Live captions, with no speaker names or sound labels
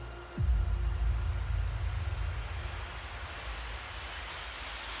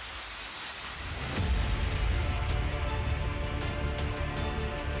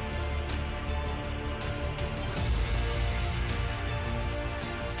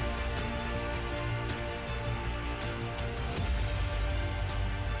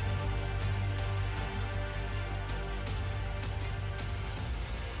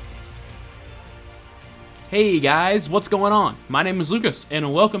Hey guys, what's going on? My name is Lucas,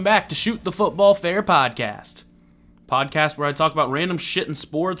 and welcome back to Shoot the Football Fair podcast. Podcast where I talk about random shit in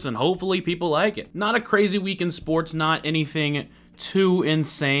sports, and hopefully people like it. Not a crazy week in sports, not anything too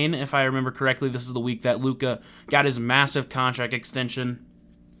insane. If I remember correctly, this is the week that Luka got his massive contract extension.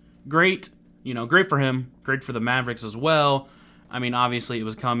 Great, great for him. Great for the Mavericks as well. I mean, obviously it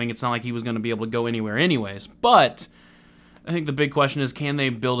was coming. It's not like he was going to be able to go anywhere anyways. But I think the big question is, can they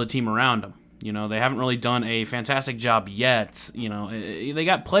build a team around him? They haven't really done a fantastic job yet. They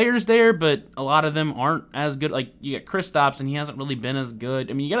got players there, but a lot of them aren't as good. Like, you got Kristaps, and he hasn't really been as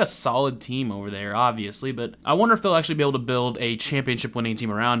good. I mean, you got a solid team over there, obviously, but I wonder if they'll actually be able to build a championship-winning team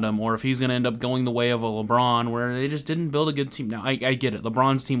around him, or if he's going to end up going the way of a LeBron, where they just didn't build a good team. Now, I get it.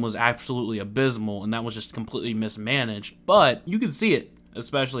 LeBron's team was absolutely abysmal, and that was just completely mismanaged, but you can see it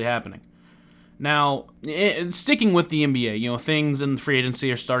especially happening. Now, sticking with the NBA, things in the free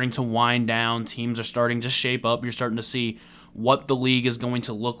agency are starting to wind down. Teams are starting to shape up. You're starting to see what the league is going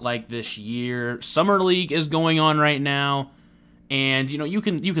to look like this year. Summer League is going on right now. And, you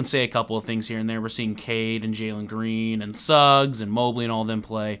can say a couple of things here and there. We're seeing Cade and Jalen Green and Suggs and Mobley and all of them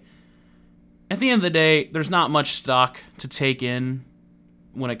play. At the end of the day, there's not much stock to take in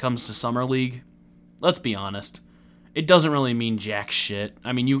when it comes to Summer League. Let's be honest. It doesn't really mean jack shit.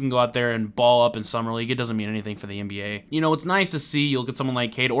 I mean, you can go out there and ball up in Summer League. It doesn't mean anything for the NBA. It's nice to see. You look at someone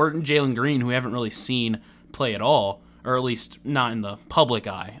like Cade or Jalen Green, who we haven't really seen play at all, or at least not in the public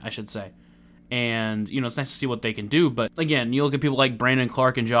eye, I should say. And, it's nice to see what they can do. But, again, you look at people like Brandon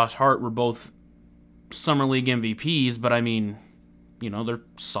Clark and Josh Hart were both Summer League MVPs, but, I mean, they're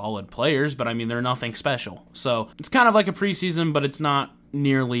solid players, but, I mean, they're nothing special. So, it's kind of like a preseason, but it's not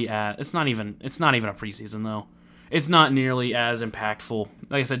nearly it's not even a preseason, though. It's not nearly as impactful.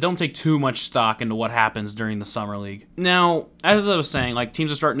 Like I said, don't take too much stock into what happens during the Summer League. Now, as I was saying,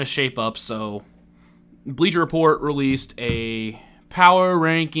 teams are starting to shape up, so Bleacher Report released a power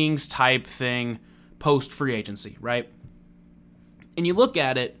rankings type thing post-free agency, right? And you look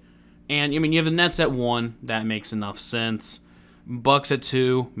at it, and, you have the Nets at 1. That makes enough sense. Bucks at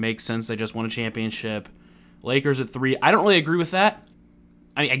 2. Makes sense. They just won a championship. Lakers at 3. I don't really agree with that.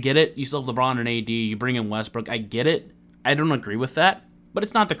 I mean, I get it. You still have LeBron and AD. You bring in Westbrook. I get it. I don't agree with that, but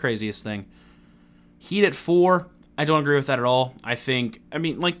it's not the craziest thing. Heat at 4. I don't agree with that at all.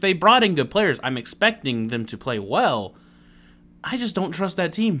 They brought in good players. I'm expecting them to play well. I just don't trust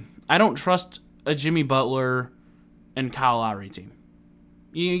that team. I don't trust a Jimmy Butler and Kyle Lowry team.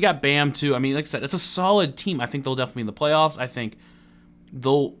 You got Bam, too. I mean, like I said, it's a solid team. I think they'll definitely be in the playoffs. I think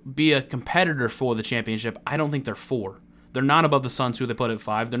they'll be a competitor for the championship. I don't think they're 4. They're not above the Suns, who they put at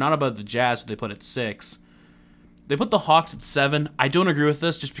 5. They're not above the Jazz, who they put at 6. They put the Hawks at 7. I don't agree with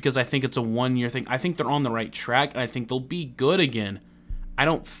this just because I think it's a one-year thing. I think they're on the right track, and I think they'll be good again. I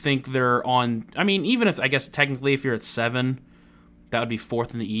don't think they're on... I mean, even if, I guess, technically, if you're at 7, that would be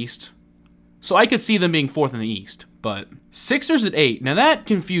 4th in the East. So I could see them being 4th in the East, but... Sixers at 8. Now, that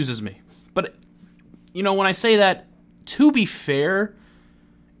confuses me. But, when I say that, to be fair,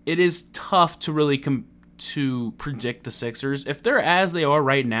 it is tough to really... to predict the Sixers. If they're as they are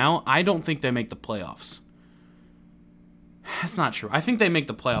right now, I don't think they make the playoffs. That's not true. I think they make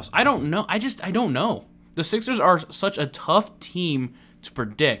the playoffs. I don't know. I don't know. The Sixers are such a tough team to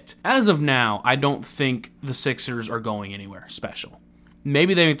predict. As of now, I don't think the Sixers are going anywhere special.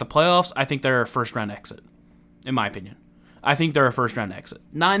 Maybe they make the playoffs. I think they're a first-round exit, in my opinion. I think they're a first-round exit.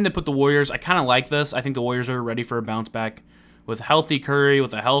 9, they put the Warriors. I kind of like this. I think the Warriors are ready for a bounce back. With healthy Curry,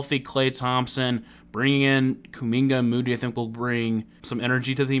 with a healthy Klay Thompson, bringing in Kuminga and Moody, I think will bring some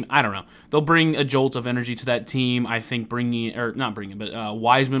energy to the team. I don't know. They'll bring a jolt of energy to that team. I think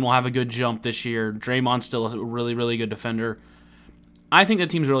Wiseman will have a good jump this year. Draymond's still a really, really good defender. I think the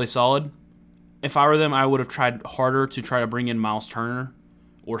team's really solid. If I were them, I would have tried harder to try to bring in Miles Turner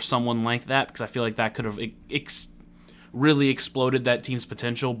or someone like that, because I feel like that could have really exploded that team's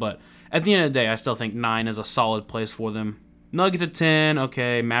potential. But at the end of the day, I still think 9 is a solid place for them. Nuggets at 10,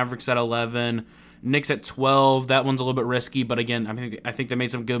 okay. Mavericks at 11. Knicks at 12. That one's a little bit risky, but again, I think they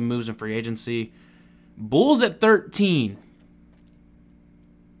made some good moves in free agency. Bulls at 13.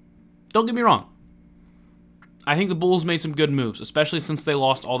 Don't get me wrong. I think the Bulls made some good moves, especially since they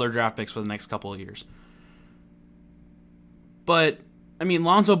lost all their draft picks for the next couple of years. But,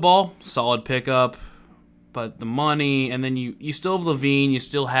 Lonzo Ball, solid pickup, but the money, and then you still have LaVine, you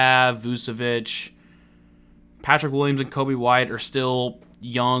still have Vucevic. Patrick Williams and Kobe White are still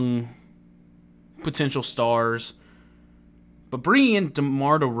young potential stars. But bringing in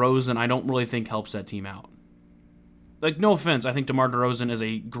DeMar DeRozan, I don't really think helps that team out. No offense, I think DeMar DeRozan is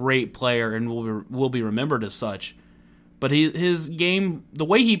a great player and will be remembered as such. But his game, the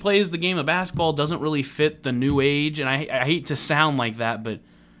way he plays the game of basketball doesn't really fit the new age, and I hate to sound like that, but it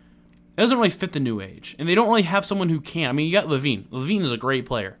doesn't really fit the new age. And they don't really have someone who can. I mean, you got LaVine. LaVine is a great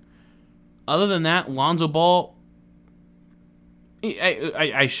player. Other than that, Lonzo Ball,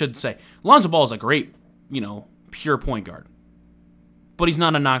 I should say, Lonzo Ball is a great, pure point guard. But he's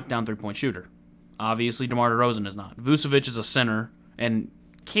not a knockdown three-point shooter. Obviously, DeMar DeRozan is not. Vucevic is a center and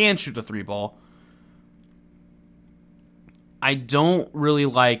can shoot the three ball. I don't really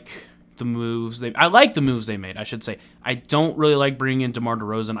like the moves I like the moves they made, I should say. I don't really like bringing in DeMar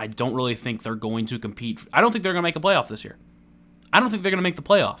DeRozan. I don't really think they're going to compete. I don't think they're going to make a playoff this year. I don't think they're going to make the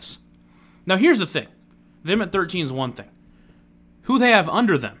playoffs. Now, here's the thing. Them at 13 is one thing. Who they have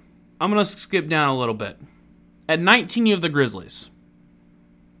under them, I'm going to skip down a little bit. At 19, you have the Grizzlies.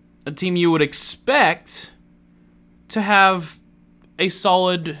 A team you would expect to have a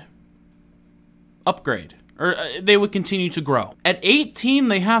solid upgrade. Or they would continue to grow. At 18,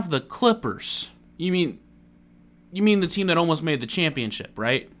 they have the Clippers. You mean the team that almost made the championship,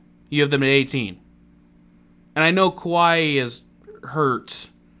 right? You have them at 18. And I know Kawhi is hurt.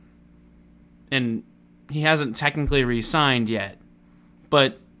 And he hasn't technically re-signed yet.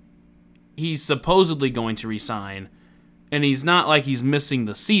 But he's supposedly going to re-sign. And he's not like he's missing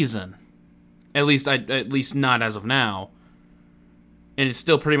the season. At least not as of now. And it's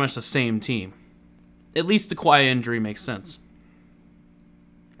still pretty much the same team. At least the Kawhi injury makes sense.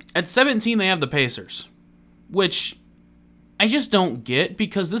 At 17, they have the Pacers. Which I just don't get,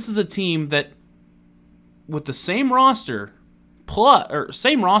 because this is a team that, with the same roster,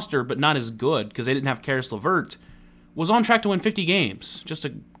 same roster but not as good, because they didn't have Karis LeVert, was on track to win 50 games just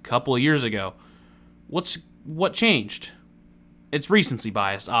a couple of years ago. What changed? It's recency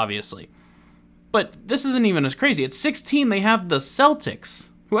bias, obviously. But this isn't even as crazy. At 16, they have the Celtics,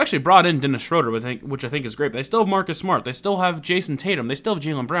 who actually brought in Dennis Schroeder, which I think is great. But they still have Marcus Smart. They still have Jason Tatum. They still have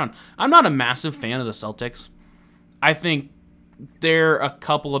Jaylen Brown. I'm not a massive fan of the Celtics. I think they're a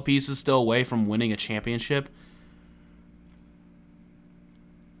couple of pieces still away from winning a championship.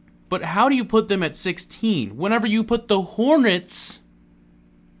 But how do you put them at 16? Whenever you put the Hornets,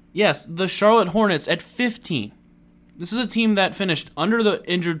 yes, the Charlotte Hornets at 15. This is a team that finished under the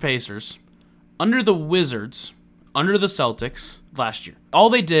injured Pacers, under the Wizards, under the Celtics last year.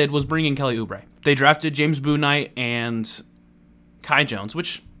 All they did was bring in Kelly Oubre. They drafted James Bouknight and Kai Jones,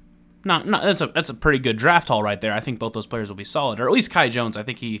 which that's a pretty good draft haul right there. I think both those players will be solid, or at least Kai Jones. I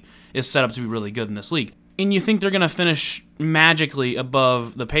think he is set up to be really good in this league. And you think they're going to finish magically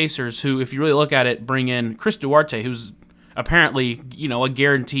above the Pacers, who, if you really look at it, bring in Chris Duarte, who's apparently, a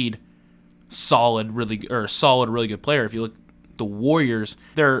guaranteed solid, really good player. If you look at the Warriors,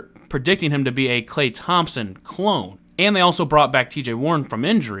 they're predicting him to be a Klay Thompson clone. And they also brought back TJ Warren from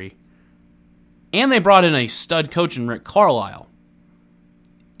injury. And they brought in a stud coach in Rick Carlisle.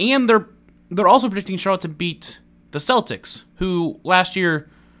 And they're also predicting Charlotte to beat the Celtics, who last year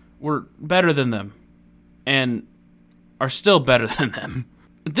were better than them and are still better than them.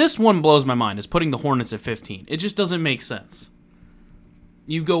 This one blows my mind, is putting the Hornets at 15. It just doesn't make sense.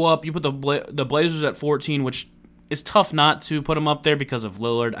 You go up, you put the Blazers at 14, which is tough not to put them up there because of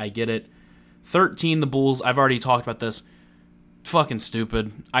Lillard. I get it. 13, the Bulls. I've already talked about this. Fucking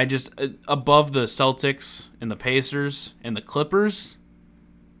stupid. I just, above the Celtics and the Pacers and the Clippers,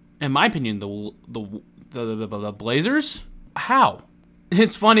 in my opinion, the Blazers? How?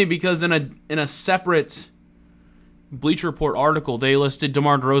 It's funny because in a separate Bleacher Report article, they listed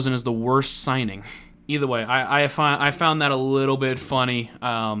DeMar DeRozan as the worst signing. Either way, I found that a little bit funny.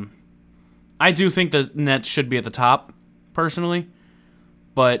 I do think the Nets should be at the top, personally.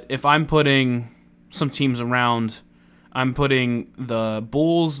 But if I'm putting some teams around, I'm putting the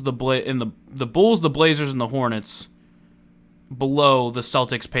Bulls, the Bulls, the Blazers, and the Hornets below the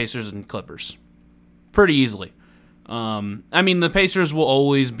Celtics, Pacers, and Clippers. Pretty easily. The Pacers will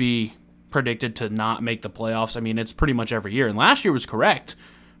always be predicted to not make the playoffs. It's pretty much every year. And last year was correct,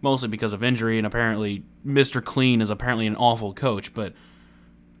 mostly because of injury, and apparently Mr. Clean is apparently an awful coach. But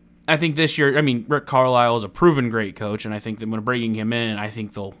I think this year, Rick Carlisle is a proven great coach, and I think that when bringing him in, I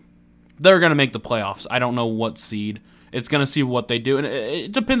think they're going to make the playoffs. I don't know what seed. It's going to see what they do, and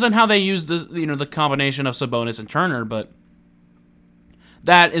it depends on how they use the combination of Sabonis and Turner, but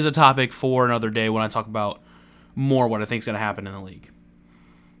that is a topic for another day when I talk about more what I think is going to happen in the league.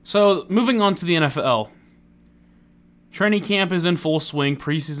 So, moving on to the NFL. Training camp is in full swing.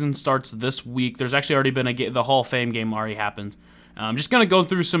 Preseason starts this week. There's actually already been the Hall of Fame game already happened. I'm just going to go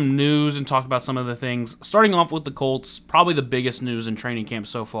through some news and talk about some of the things. Starting off with the Colts, probably the biggest news in training camp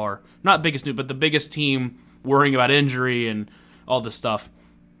so far. Not biggest news, but the biggest team worrying about injury and all this stuff.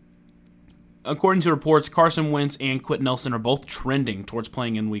 according to reports, Carson Wentz and Quentin Nelson are both trending towards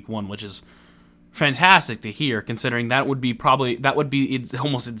playing in Week 1, which is fantastic to hear, considering that would be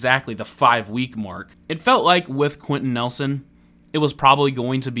almost exactly the 5-week mark. It felt like with Quentin Nelson, it was probably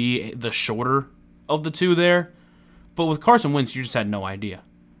going to be the shorter of the two there, but with Carson Wentz, you just had no idea.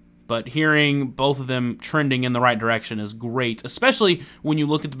 But hearing both of them trending in the right direction is great, especially when you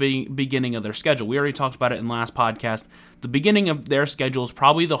look at the beginning of their schedule. We already talked about it in last podcast. The beginning of their schedule is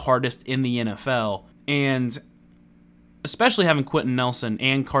probably the hardest in the NFL, and especially having Quentin Nelson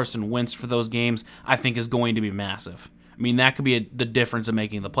and Carson Wentz for those games, I think is going to be massive. I mean, that could be the difference in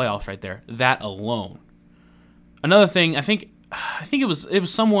making the playoffs right there. That alone. Another thing, I think it was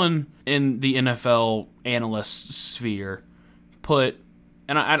someone in the NFL analyst sphere put,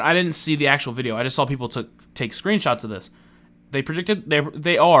 and I didn't see the actual video. I just saw people take screenshots of this.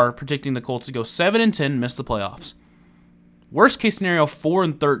 They are predicting the Colts to go 7-10, miss the playoffs. Worst case scenario,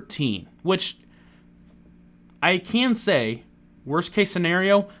 4-13, which I can say, worst case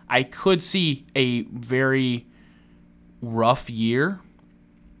scenario, I could see a very rough year.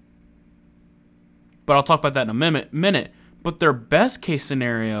 But I'll talk about that in a minute. But their best case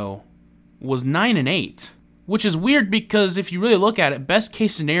scenario was 9-8, which is weird because if you really look at it, best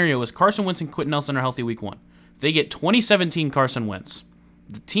case scenario is Carson Wentz and Quentin Nelson are healthy Week 1. They get 2017 Carson Wentz.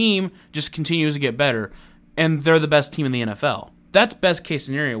 The team just continues to get better, and they're the best team in the NFL. That's best case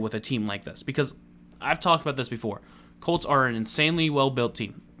scenario with a team like this, because I've talked about this before. Colts are an insanely well-built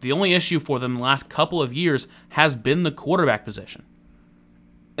team. The only issue for them the last couple of years has been the quarterback position.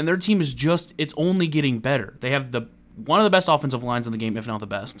 And their team is it's only getting better. They have one of the best offensive lines in the game, if not the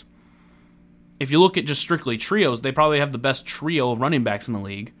best. If you look at just strictly trios, they probably have the best trio of running backs in the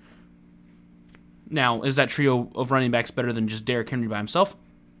league. Now, is that trio of running backs better than just Derrick Henry by himself?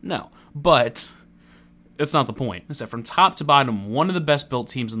 No. But that's not the point. It's that from top to bottom, one of the best built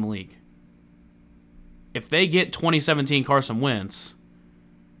teams in the league. If they get 2017 Carson Wentz,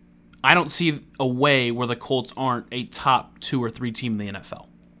 I don't see a way where the Colts aren't a top 2 or 3 team in the NFL.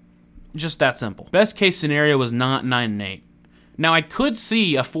 Just that simple. Best case scenario was not 9-8. Now, I could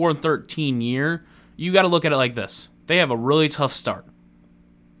see a 4-13 year. You got to look at it like this. They have a really tough start.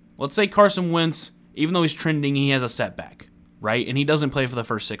 Let's say Carson Wentz, even though he's trending, he has a setback, right? And he doesn't play for the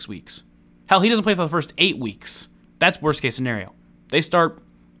first 6 weeks. Hell, he doesn't play for the first 8 weeks. That's worst case scenario. They start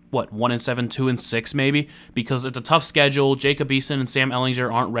 1-7, 2-6 maybe, because it's a tough schedule. Jacob Eason and Sam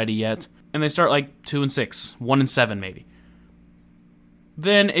Ehlinger aren't ready yet, and they start 2-6, 1-7 maybe.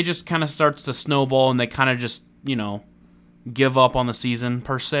 Then it just kind of starts to snowball, and they kind of just, give up on the season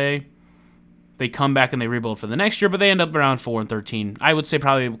per se. They come back and they rebuild for the next year, but they end up around 4-13. I would say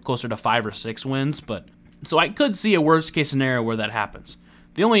probably closer to 5 or 6 wins, but so I could see a worst case scenario where that happens.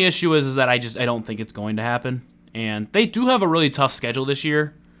 The only issue is that I don't think it's going to happen, and they do have a really tough schedule this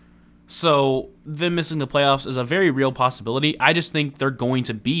year. So them missing the playoffs is a very real possibility. I just think they're going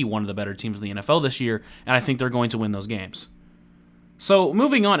to be one of the better teams in the NFL this year, and I think they're going to win those games. So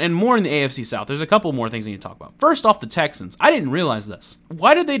moving on, and more in the AFC South, there's a couple more things I need to talk about. First off, the Texans. I didn't realize this.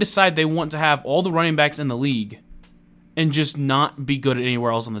 Why did they decide they want to have all the running backs in the league and just not be good at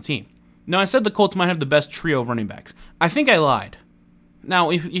anywhere else on the team? Now, I said the Colts might have the best trio of running backs. I think I lied.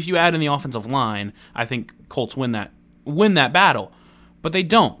 Now, if you add in the offensive line, I think Colts win that battle. But they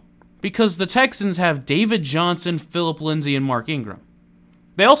don't, because the Texans have David Johnson, Phillip Lindsay, and Mark Ingram.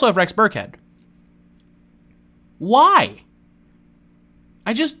 They also have Rex Burkhead. Why?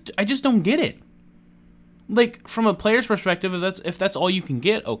 I just don't get it. From a player's perspective, if that's all you can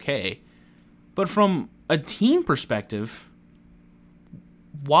get, okay. But from a team perspective,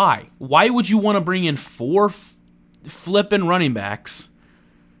 why? Why would you want to bring in 4 flipping running backs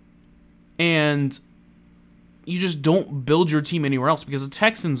and you just don't build your team anywhere else? Because the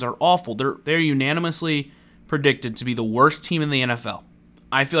Texans are awful. They're unanimously predicted to be the worst team in the NFL.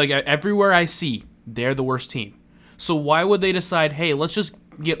 I feel like everywhere I see, they're the worst team. So why would they decide, hey, let's just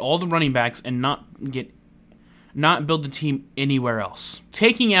get all the running backs and not build the team anywhere else?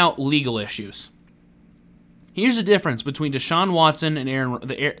 Taking out legal issues. Here's the difference between Deshaun Watson and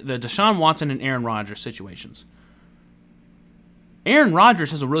the Deshaun Watson and Aaron Rodgers situations. Aaron Rodgers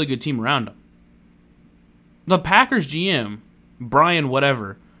has a really good team around him. The Packers GM, Brian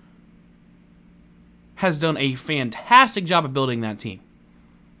whatever, has done a fantastic job of building that team.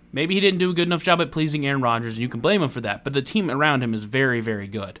 Maybe he didn't do a good enough job at pleasing Aaron Rodgers, and you can blame him for that, but the team around him is very, very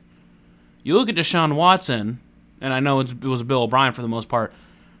good. You look at Deshaun Watson, and I know it was Bill O'Brien for the most part,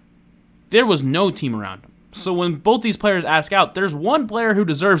 there was no team around him. So when both these players ask out, there's one player who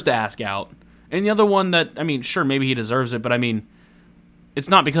deserves to ask out, and the other one that, sure, maybe he deserves it, but it's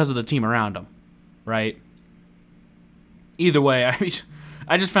not because of the team around him, right? Either way,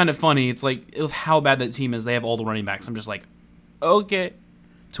 I just found it funny. It's like, it was how bad that team is. They have all the running backs. I'm just like, okay.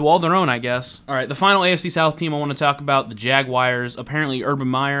 To all their own, I guess. All right, the final AFC South team I want to talk about, the Jaguars. Apparently, Urban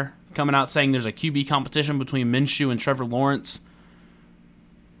Meyer coming out saying there's a QB competition between Minshew and Trevor Lawrence.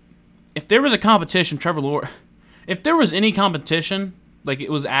 If there was a competition, if there was any competition, like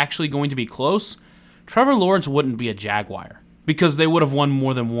it was actually going to be close, Trevor Lawrence wouldn't be a Jaguar because they would have won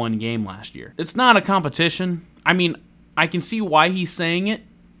more than one game last year. It's not a competition. I mean, I can see why he's saying it,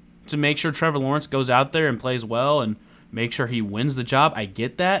 to make sure Trevor Lawrence goes out there and plays well and make sure he wins the job. I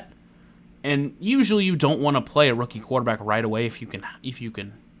get that. And usually you don't want to play a rookie quarterback right away if you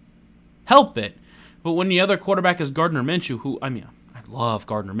can help it. But when the other quarterback is Gardner Minshew, who, I mean, I love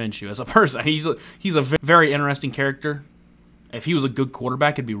Gardner Minshew as a person. He's a very interesting character. If he was a good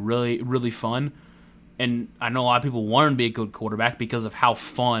quarterback, it'd be really, really fun. And I know a lot of people want him to be a good quarterback because of how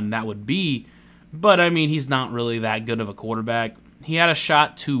fun that would be. But, I mean, he's not really that good of a quarterback. He had a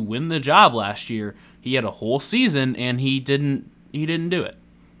shot to win the job last year. He had a whole season, and he didn't do it.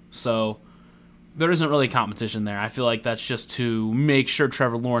 So there isn't really competition there. I feel like that's just to make sure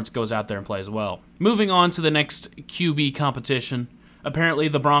Trevor Lawrence goes out there and plays well. Moving on to the next QB competition. Apparently,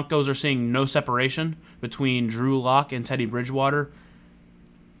 the Broncos are seeing no separation between Drew Lock and Teddy Bridgewater.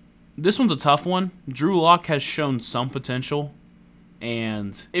 This one's a tough one. Drew Lock has shown some potential,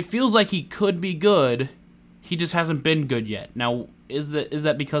 and it feels like he could be good. He just hasn't been good yet. Now, is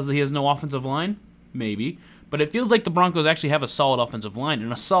that because he has no offensive line? Maybe. But it feels like the Broncos actually have a solid offensive line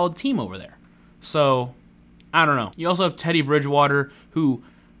and a solid team over there. So, I don't know. You also have Teddy Bridgewater, who,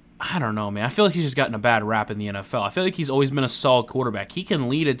 I don't know, man. I feel like he's just gotten a bad rap in the NFL. I feel like he's always been a solid quarterback. He can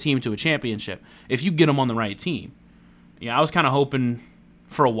lead a team to a championship if you get him on the right team. Yeah, I was kind of hoping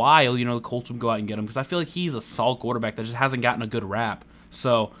for a while, the Colts would go out and get him because I feel like he's a solid quarterback that just hasn't gotten a good rap.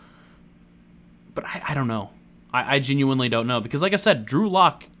 So, but I don't know. I genuinely don't know because, like I said, Drew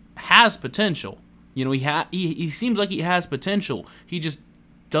Lock has potential. He seems like he has potential. He just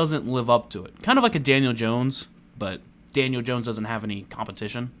doesn't live up to it. Kind of like a Daniel Jones, but Daniel Jones doesn't have any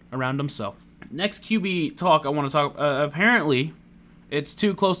competition around him. So, next QB talk I want to talk. Apparently, it's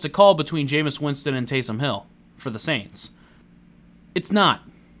too close to call between Jameis Winston and Taysom Hill for the Saints. It's not.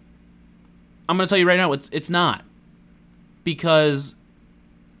 I'm going to tell you right now, it's not. Because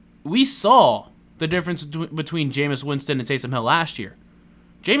we saw the difference between Jameis Winston and Taysom Hill last year.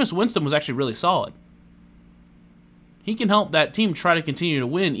 Jameis Winston was actually really solid. He can help that team try to continue to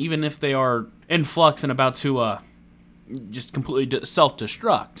win, even if they are in flux and about to just completely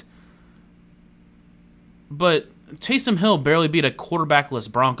self-destruct. But Taysom Hill barely beat a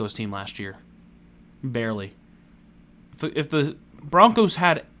quarterbackless Broncos team last year. Barely. If the Broncos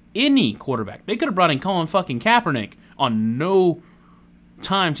had any quarterback, they could have brought in Colin fucking Kaepernick on no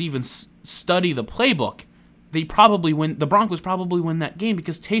time to even study the playbook. The Broncos probably win that game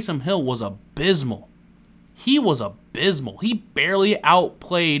because Taysom Hill was abysmal. He was abysmal. He barely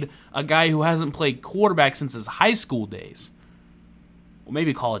outplayed a guy who hasn't played quarterback since his high school days. Well,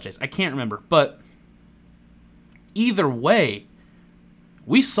 maybe college days. I can't remember. But either way,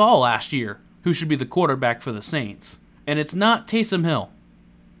 we saw last year who should be the quarterback for the Saints. And it's not Taysom Hill.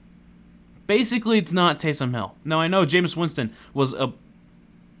 Basically, it's not Taysom Hill. Now, I know Jameis Winston was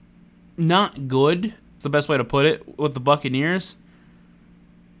not good. It's the best way to put it with the Buccaneers.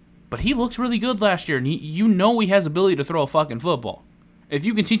 But he looked really good last year, and he has ability to throw a fucking football. If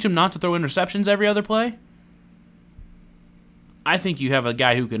you can teach him not to throw interceptions every other play, I think you have a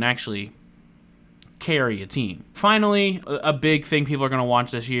guy who can actually carry a team. Finally, a big thing people are going to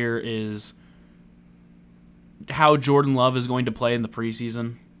watch this year is how Jordan Love is going to play in the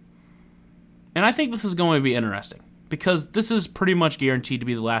preseason. And I think this is going to be interesting because this is pretty much guaranteed to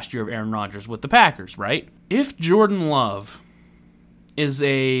be the last year of Aaron Rodgers with the Packers, right? If Jordan Love is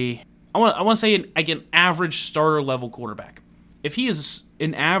I want to say an average starter level quarterback. If he is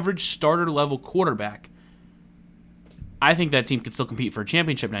an average starter level quarterback, I think that team could still compete for a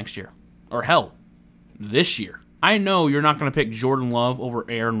championship next year. Or hell, this year. I know you're not going to pick Jordan Love over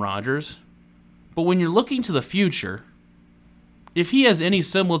Aaron Rodgers, but when you're looking to the future, if he has any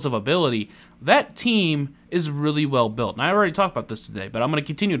semblance of ability, that team is really well built. And I already talked about this today, but I'm going to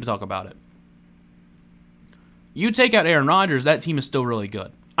continue to talk about it. You take out Aaron Rodgers, that team is still really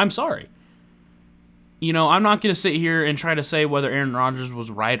good. I'm sorry. I'm not going to sit here and try to say whether Aaron Rodgers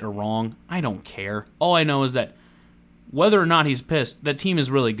was right or wrong. I don't care. All I know is that whether or not he's pissed, that team is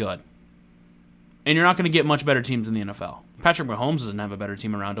really good. And you're not going to get much better teams in the NFL. Patrick Mahomes doesn't have a better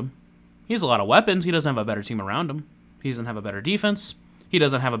team around him. He has a lot of weapons. He doesn't have a better team around him. He doesn't have a better defense. He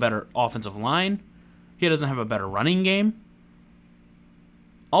doesn't have a better offensive line. He doesn't have a better running game.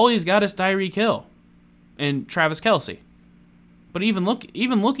 All he's got is Tyreek Hill and Travis Kelce. But even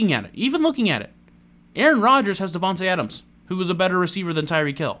looking at it, Aaron Rodgers has Devontae Adams, who is a better receiver than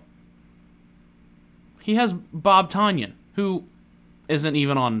Tyreek Hill. He has Bob Tonyan, who isn't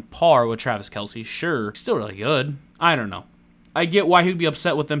even on par with Travis Kelce. Sure, still really good. I don't know. I get why he'd be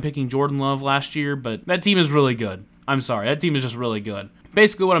upset with them picking Jordan Love last year, but that team is really good. I'm sorry, that team is just really good.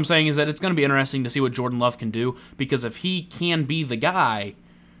 Basically what I'm saying is that it's going to be interesting to see what Jordan Love can do, because if he can be the guy,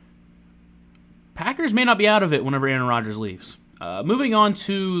 Packers may not be out of it whenever Aaron Rodgers leaves. Moving on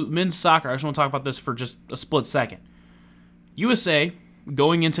to men's soccer, I just want to talk about this for just a split second. USA,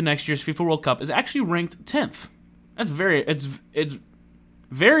 going into next year's FIFA World Cup, is actually ranked 10th. It's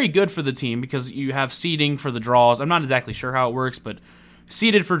very good for the team because you have seeding for the draws. I'm not exactly sure how it works, but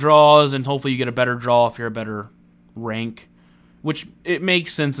seeded for draws, and hopefully you get a better draw if you're a better rank, which it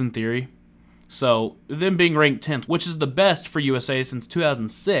makes sense in theory. So them being ranked 10th, which is the best for USA since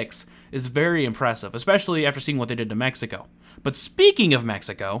 2006, is very impressive, especially after seeing what they did to Mexico. But speaking of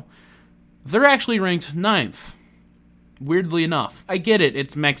Mexico, they're actually ranked 9th. Weirdly enough. I get it,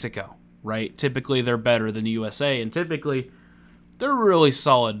 it's Mexico, right? Typically they're better than the USA, and typically they're a really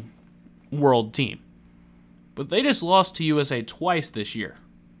solid world team. But they just lost to USA twice this year.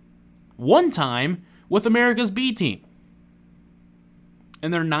 One time with America's B team.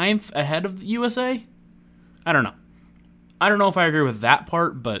 And they're 9th ahead of the USA? I don't know. I don't know if I agree with that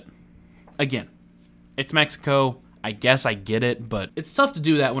part, but again, it's Mexico. I guess I get it, but it's tough to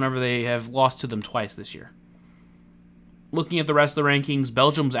do that whenever they have lost to them twice this year. Looking at the rest of the rankings,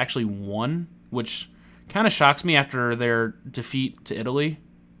 Belgium's actually won, which kind of shocks me after their defeat to Italy,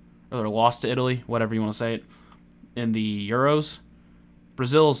 or their loss to Italy, whatever you want to say it, in the Euros.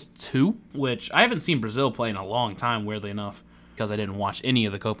 Brazil's 2, which I haven't seen Brazil play in a long time, weirdly enough, because I didn't watch any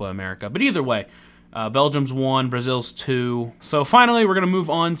of the Copa America. But either way, Belgium's 1, Brazil's 2. So finally, we're going to move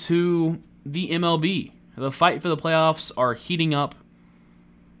on to the MLB. The fight for the playoffs are heating up.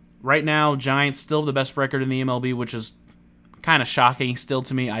 Right now, Giants still have the best record in the MLB, which is kind of shocking still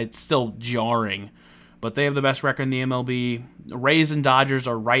to me. It's still jarring. But they have the best record in the MLB. The Rays and Dodgers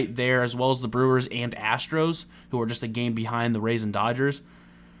are right there, as well as the Brewers and Astros, who are just a game behind the Rays and Dodgers.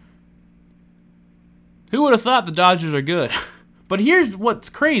 Who would have thought the Dodgers are good? But here's what's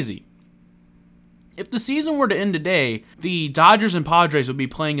crazy. If the season were to end today, the Dodgers and Padres would be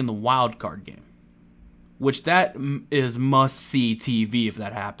playing in the wild card game. Which that is must-see TV if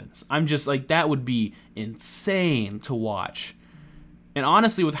that happens. I'm just like, that would be insane to watch. And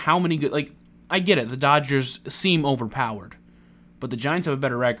honestly, with how many good, like, I get it, the Dodgers seem overpowered. But the Giants have a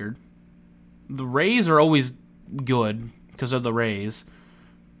better record. The Rays are always good because of the Rays.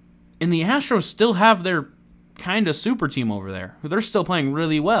 And the Astros still have their kind of super team over there. They're still playing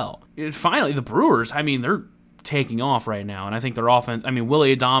really well. Finally, the Brewers, I mean, they're taking off right now. And I think their offense, I mean,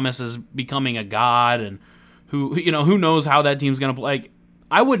 Willie Adames is becoming a god, and who knows how that team's going to play. Like,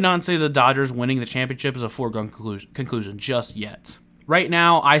 I would not say the Dodgers winning the championship is a foregone conclusion just yet. Right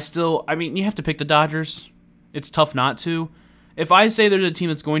now, you have to pick the Dodgers. It's tough not to. If I say there's a team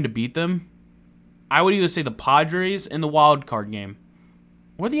that's going to beat them, I would either say the Padres in the wild card game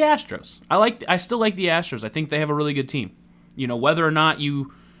or the Astros. I still like the Astros. I think they have a really good team. You know, whether or not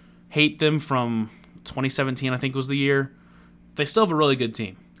you hate them from 2017, I think was the year, they still have a really good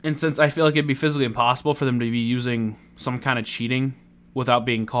team. And since I feel like it'd be physically impossible for them to be using some kind of cheating without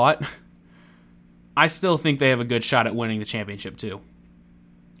being caught, I still think they have a good shot at winning the championship too.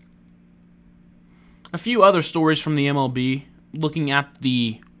 A few other stories from the MLB, looking at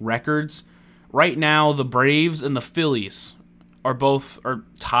the records. Right now, the Braves and the Phillies are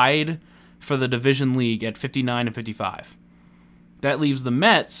tied for the division league at 59 and 55. That leaves the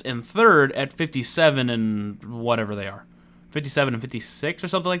Mets in third at 57 and whatever they are. 57 and 56 or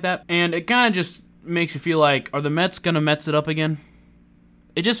something like that. And it kind of just makes you feel like, are the Mets going to Mets it up again?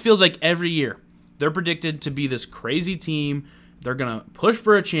 It just feels like every year they're predicted to be this crazy team. They're going to push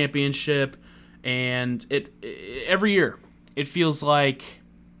for a championship. And every year it feels like,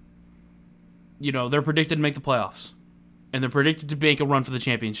 they're predicted to make the playoffs. And they're predicted to make a run for the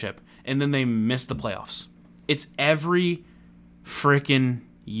championship. And then they miss the playoffs. It's every freaking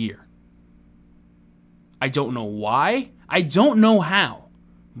year. I don't know why. I don't know how.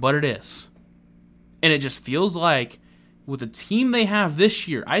 But it is. And it just feels like with the team they have this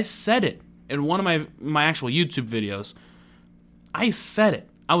year, I said it in one of my actual YouTube videos. I said it.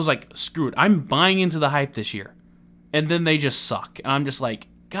 I was like, screw it. I'm buying into the hype this year. And then they just suck. And I'm just like,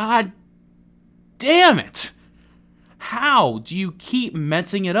 God damn it. How do you keep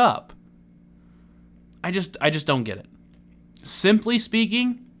Metsing it up? I just don't get it. Simply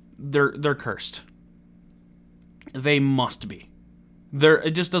speaking, they're cursed. They must be.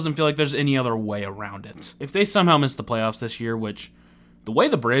 It just doesn't feel like there's any other way around it. If they somehow miss the playoffs this year, which the way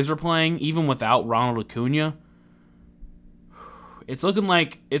the Braves are playing, even without Ronald Acuna, it's looking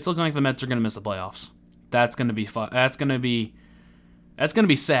like the Mets are going to miss the playoffs. That's going to be fun. That's going to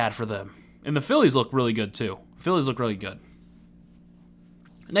be sad for them. And the Phillies look really good too. Phillies look really good.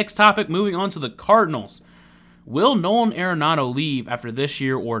 Next topic, moving on to the Cardinals. Will Nolan Arenado leave after this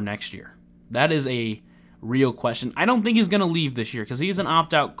year or next year? That is a real question. I don't think he's going to leave this year because he's an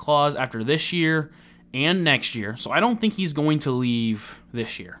opt-out clause after this year and next year. So I don't think he's going to leave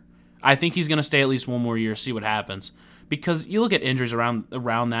this year. I think he's going to stay at least one more year, see what happens. Because you look at injuries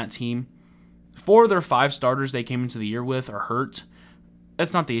around that team. 4 of their 5 starters they came into the year with are hurt.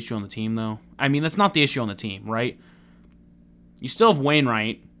 That's not the issue on the team, though. I mean, that's not the issue on the team, right? You still have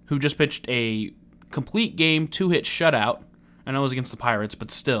Wainwright, who just pitched a complete game 2-hit shutout. I know it was against the Pirates,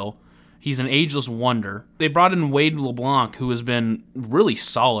 but still. He's an ageless wonder. They brought in Wade LeBlanc, who has been really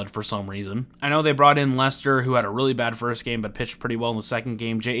solid for some reason. I know they brought in Lester, who had a really bad first game, but pitched pretty well in the second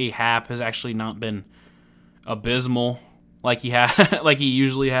game. J.A. Happ has actually not been abysmal like he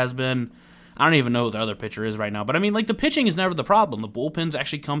usually has been. I don't even know who the other pitcher is right now. But I mean, like, the pitching is never the problem. The bullpen's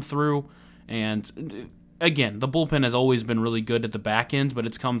actually come through. And again, the bullpen has always been really good at the back end, but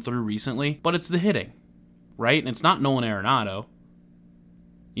it's come through recently. But it's the hitting, right? And it's not Nolan Arenado.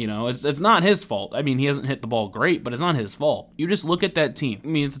 You know, it's not his fault. I mean, he hasn't hit the ball great, but it's not his fault. You just look at that team. I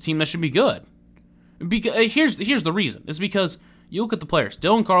mean, it's a team that should be good. Because here's the reason. It's because you look at the players.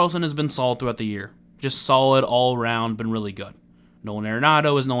 Dylan Carlson has been solid throughout the year. Just solid all around, been really good. Nolan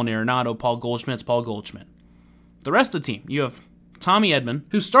Arenado is Nolan Arenado. Paul Goldschmidt's Paul Goldschmidt. The rest of the team, you have Tommy Edman,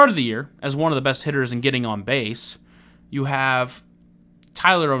 who started the year as one of the best hitters in getting on base. You have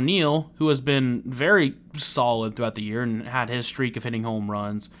Tyler O'Neill, who has been very solid throughout the year and had his streak of hitting home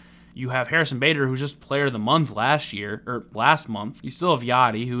runs. You have Harrison Bader, who's just player of the month last month. You still have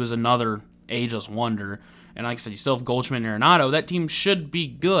Yachty, who is another ageless wonder. And like I said, you still have Goldschmidt and Arenado. That team should be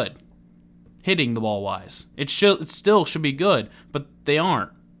good, hitting the ball wise. It still should be good, but they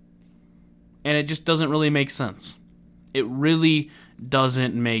aren't. And it just doesn't really make sense. It really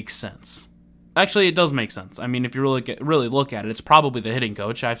doesn't make sense. Actually, it does make sense. I mean, if you really look at it, it's probably the hitting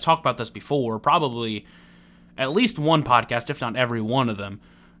coach. I've talked about this before, probably at least one podcast, if not every one of them.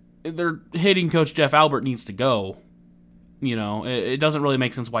 Their hitting coach, Jeff Albert, needs to go. You know, it doesn't really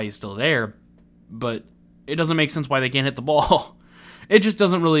make sense why he's still there, but it doesn't make sense why they can't hit the ball. It just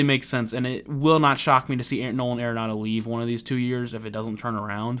doesn't really make sense, and it will not shock me to see Nolan Arenado leave one of these 2 years if it doesn't turn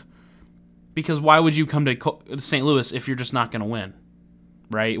around. Because why would you come to St. Louis if you're just not going to win?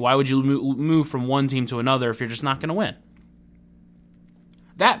 Right? Why would you move from one team to another if you're just not going to win?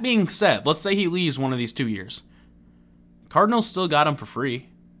 That being said, let's say he leaves one of these 2 years. Cardinals still got him for free.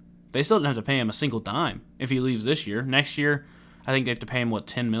 They still didn't have to pay him a single dime if he leaves this year. Next year, I think they have to pay him,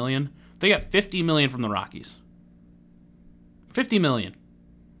 $10 million? They got $50 million from the Rockies. $50 million.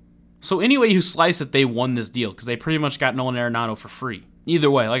 So any way you slice it, they won this deal because they pretty much got Nolan Arenado for free.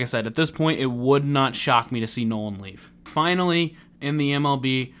 Either way, like I said, at this point, it would not shock me to see Nolan leave. Finally, in the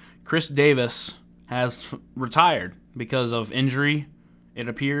MLB, Chris Davis has retired because of injury, it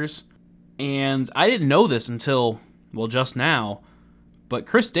appears. And I didn't know this until, just now, but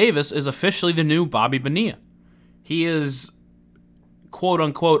Chris Davis is officially the new Bobby Bonilla. He is,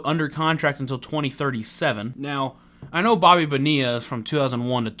 quote-unquote, under contract until 2037. Now, I know Bobby Bonilla is from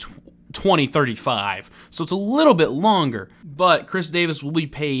 2001 to 2035, so it's a little bit longer, but Chris Davis will be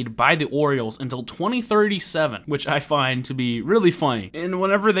paid by the Orioles until 2037, which I find to be really funny. And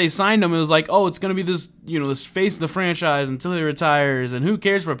whenever they signed him, it was like, oh, it's going to be this, this face of the franchise until he retires, and who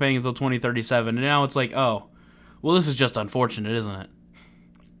cares if we're paying until 2037? And now it's like, oh, well, this is just unfortunate, isn't it?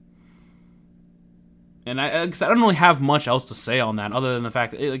 And I don't really have much else to say on that, other than the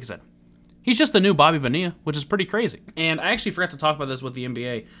fact that, like I said, he's just the new Bobby Bonilla, which is pretty crazy. And I actually forgot to talk about this with the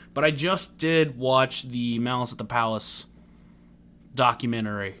NBA, but I just did watch the Malice at the Palace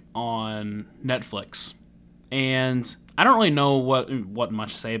documentary on Netflix. And I don't really know what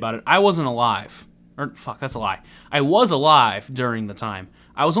much to say about it. I wasn't alive. That's a lie. I was alive during the time.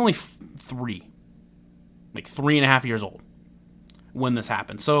 I was only 3. Like 3.5 years old when this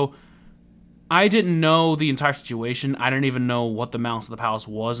happened. So I didn't know the entire situation. I didn't even know what the Malice at the Palace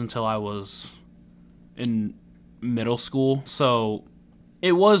was until I was in middle school. So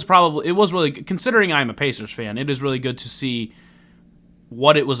it was really good. Considering I'm a Pacers fan, it is really good to see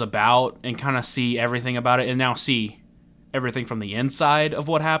what it was about and kind of see everything about it and now see everything from the inside of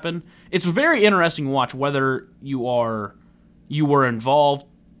what happened. It's a very interesting watch whether you were involved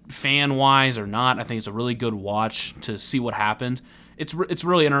fan-wise or not. I think it's a really good watch to see what happened. It's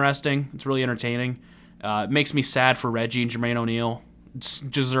really interesting. It's really entertaining. It makes me sad for Reggie and Jermaine O'Neal.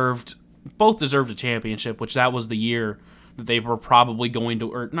 both deserved a championship, which that was the year that they were probably going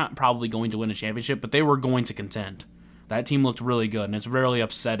to, or not probably going to win a championship, but they were going to contend. That team looked really good, and it's really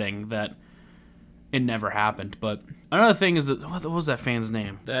upsetting that it never happened. But another thing is that, what was that fan's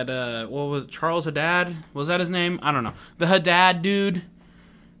name? That, what was it, Charles Haddad? Was that his name? I don't know. The Haddad dude.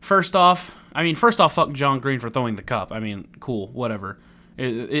 First off, fuck John Green for throwing the cup. I mean, cool, whatever.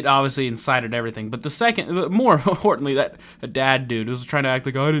 It obviously incited everything. But the second, more importantly, that Haddad dude was trying to act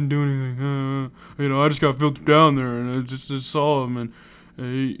like I didn't do anything. I just got filtered down there and I just saw him and,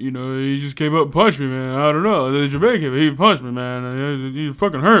 he just came up and punched me, man. I don't know. The Jamaican, he punched me, man. He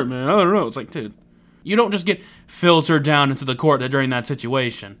fucking hurt, man. I don't know. It's like, dude, you don't just get filtered down into the court during that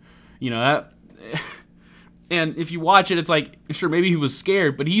situation. That... And if you watch it, it's like, sure, maybe he was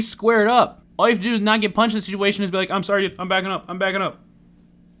scared, but he squared up. All you have to do is not get punched in the situation and be like, I'm sorry, I'm backing up.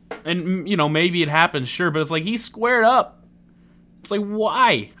 And, maybe it happens, sure, but it's like, he squared up. It's like,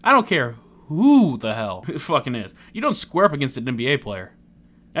 why? I don't care who the hell it fucking is. You don't square up against an NBA player.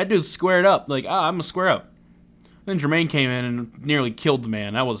 That dude squared up, like, I'm gonna square up. Then Jermaine came in and nearly killed the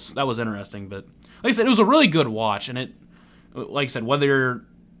man. That was interesting, but like I said, it was a really good watch, and it, like I said, whether you're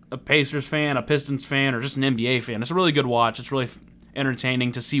a Pacers fan, a Pistons fan, or just an NBA fan, it's a really good watch. It's really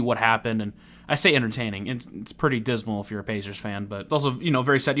entertaining to see what happened, and I say entertaining. It's pretty dismal if you're a Pacers fan, but it's also,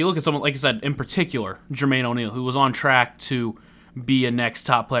 very sad. You look at someone, like I said, in particular, Jermaine O'Neal, who was on track to be a next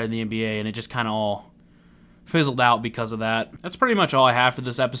top player in the NBA, and it just kind of all fizzled out because of that. That's pretty much all I have for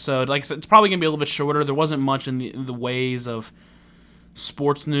this episode. Like I said, it's probably going to be a little bit shorter. There wasn't much in the ways of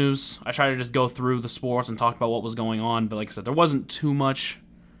sports news. I tried to just go through the sports and talk about what was going on, but like I said, there wasn't too much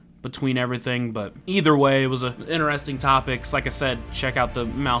between everything, but either way, it was an interesting topics. Like I said, check out the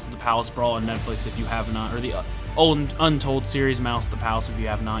Mouse at the Palace Brawl on Netflix if you have not, or the old Untold series Mouse at the Palace if you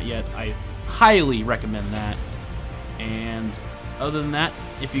have not yet. I highly recommend that. And other than that,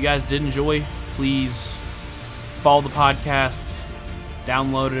 if you guys did enjoy, please follow the podcast,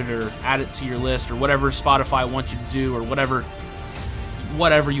 download it, or add it to your list, or whatever Spotify wants you to do, or whatever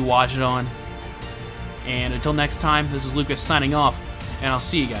you watch it on. And until next time, this is Lucas signing off, and I'll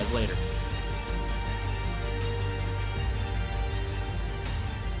see you guys later.